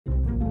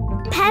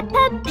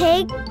Peppa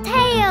Pig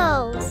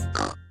tales.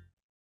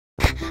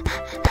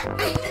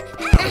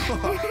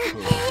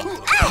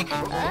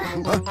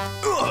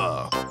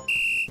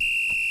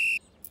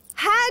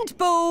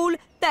 Handball!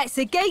 That's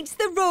against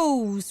the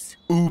rules.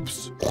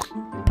 Oops.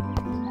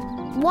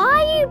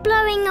 Why are you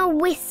blowing a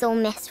whistle,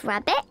 Miss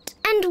Rabbit?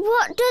 And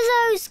what do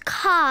those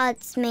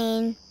cards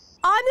mean?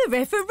 I'm a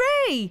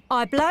referee.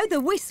 I blow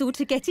the whistle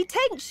to get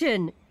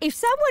attention. If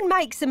someone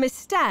makes a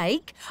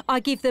mistake, I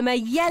give them a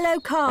yellow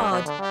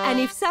card. And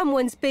if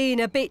someone's being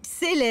a bit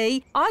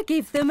silly, I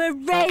give them a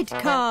red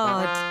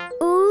card.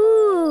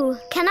 Ooh,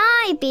 can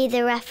I be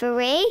the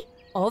referee?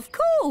 Of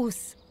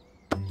course.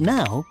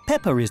 Now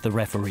Peppa is the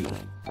referee.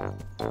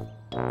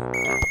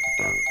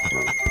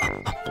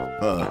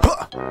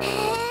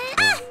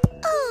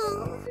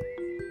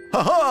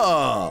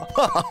 Ha-ha!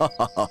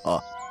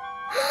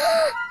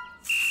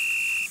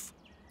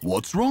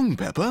 What's wrong,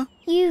 Peppa?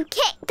 You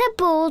kicked the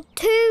ball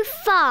too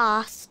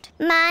fast.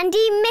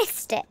 Mandy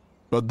missed it.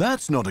 But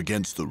that's not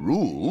against the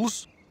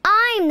rules.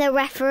 I'm the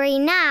referee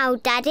now,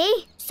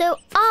 Daddy, so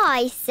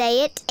I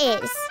say it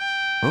is.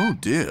 Oh,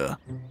 dear.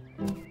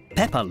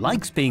 Peppa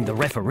likes being the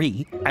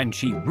referee and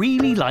she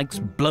really likes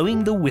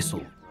blowing the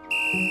whistle.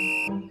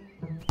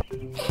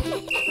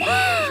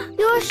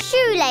 Your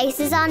shoelace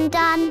is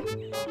undone.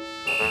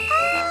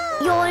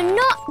 You're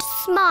not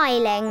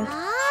smiling.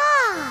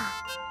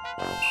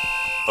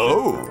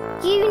 Oh!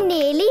 You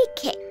nearly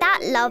kicked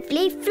that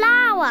lovely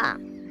flower.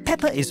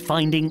 Peppa is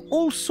finding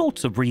all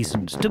sorts of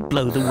reasons to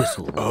blow the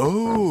whistle.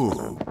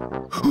 Oh!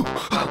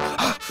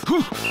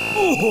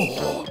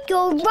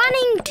 You're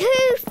running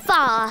too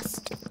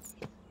fast.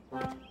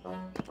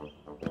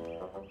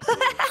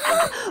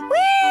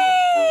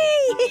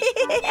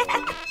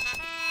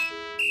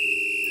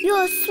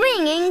 You're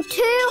swinging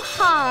too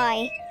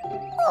high.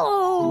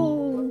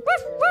 Oh!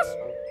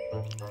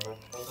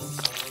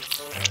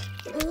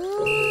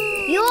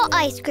 Your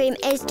ice cream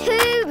is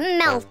too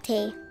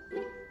melty.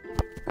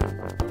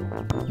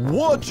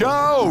 Watch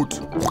out!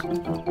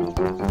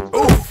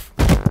 Oof!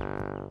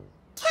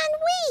 Can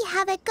we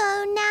have a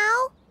go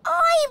now?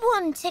 I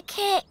want a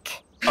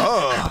kick.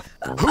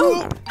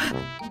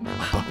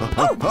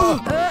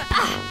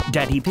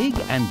 Daddy Pig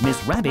and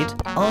Miss Rabbit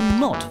are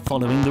not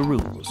following the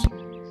rules.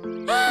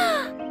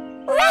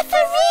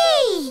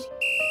 Referee!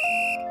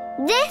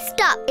 This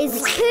duck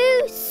is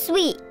too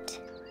sweet.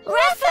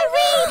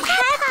 Referee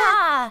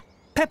Peppa!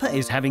 Peppa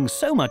is having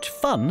so much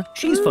fun,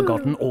 she's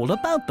forgotten all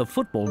about the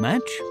football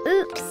match.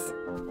 Oops.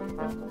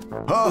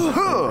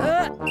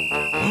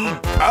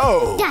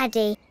 Ow!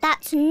 Daddy,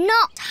 that's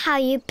not how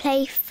you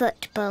play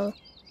football.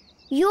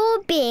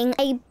 You're being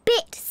a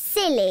bit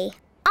silly.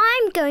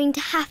 I'm going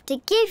to have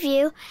to give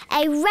you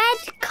a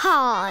red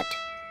card.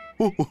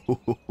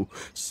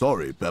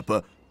 Sorry,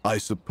 Peppa. I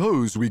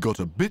suppose we got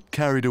a bit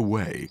carried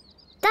away.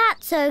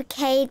 That's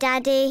okay,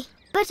 Daddy.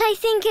 But I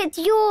think it's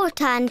your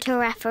turn to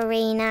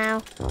referee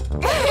now.